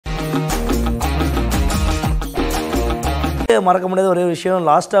மறக்க முடியாத ஒரே விஷயம்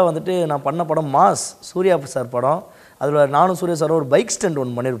லாஸ்ட்டாக வந்துட்டு நான் பண்ண படம் மாஸ் சூர்யா சார் படம். அதில் நானும் சூர்யா சாரும் ஒரு பைக் ஸ்டண்ட்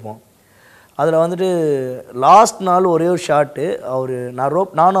ஒன்று பண்ணியிருப்போம். அதில் வந்துட்டு லாஸ்ட் நாள் ஒரே ஒரு ஷாட்டு.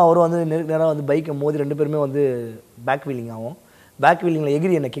 நானும் அவரும் வந்து நேராக வந்து பைக்கை மோதி 2 பேருமே வந்து பேக் வீலிங் ஆகும். பேக் வீலிங்கில்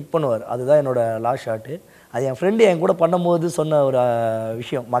எகிரி என்னை கிக் பண்ணுவார். அதுதான் என்னோடய லாஸ்ட் ஷாட்டு. அது என் ஃப்ரெண்டு என் கூட பண்ணும்போது சொன்ன ஒரு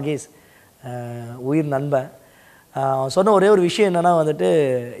விஷயம். மகேஷ் உயிர் நண்பன் சொன்ன ஒரே ஒரு விஷயம் என்னென்னா வந்துட்டு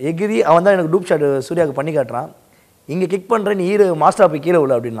எகிரி அவன் தான் எனக்கு டூப் ஷாட் சூர்யாவுக்கு பண்ணி காட்டுறான். இங்கே கிக் பண்ணுறேன் நீ மாஸ்டராக போய் கீழே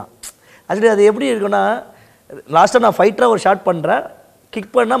விழு அப்படின்னா. ஆக்சுவலி அது எப்படி இருக்குன்னா லாஸ்ட்டாக நான் ஃபைட்டராக ஒரு ஷாட் பண்ணுறேன்.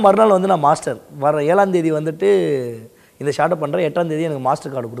 கிக் பண்ணால் மறுநாள் வந்து நான் மாஸ்டர். வர 7ஆம் தேதி வந்துட்டு இந்த ஷாட்டை பண்ணுறேன். 8ஆம் தேதி எனக்கு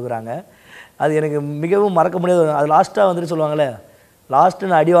மாஸ்டர் கார்டு கொடுக்குறாங்க. அது எனக்கு மிகவும் மறக்க முடியாது. அது லாஸ்ட்டாக வந்துட்டு சொல்லுவாங்களே லாஸ்ட்டு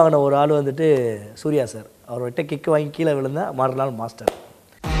நான் அடி வாங்கின ஒரு ஆள் வந்துட்டு சூர்யா சார். அவர்கிட்ட கிக் வாங்கி கீழே விழுந்தேன். மறுநாள் மாஸ்டர்.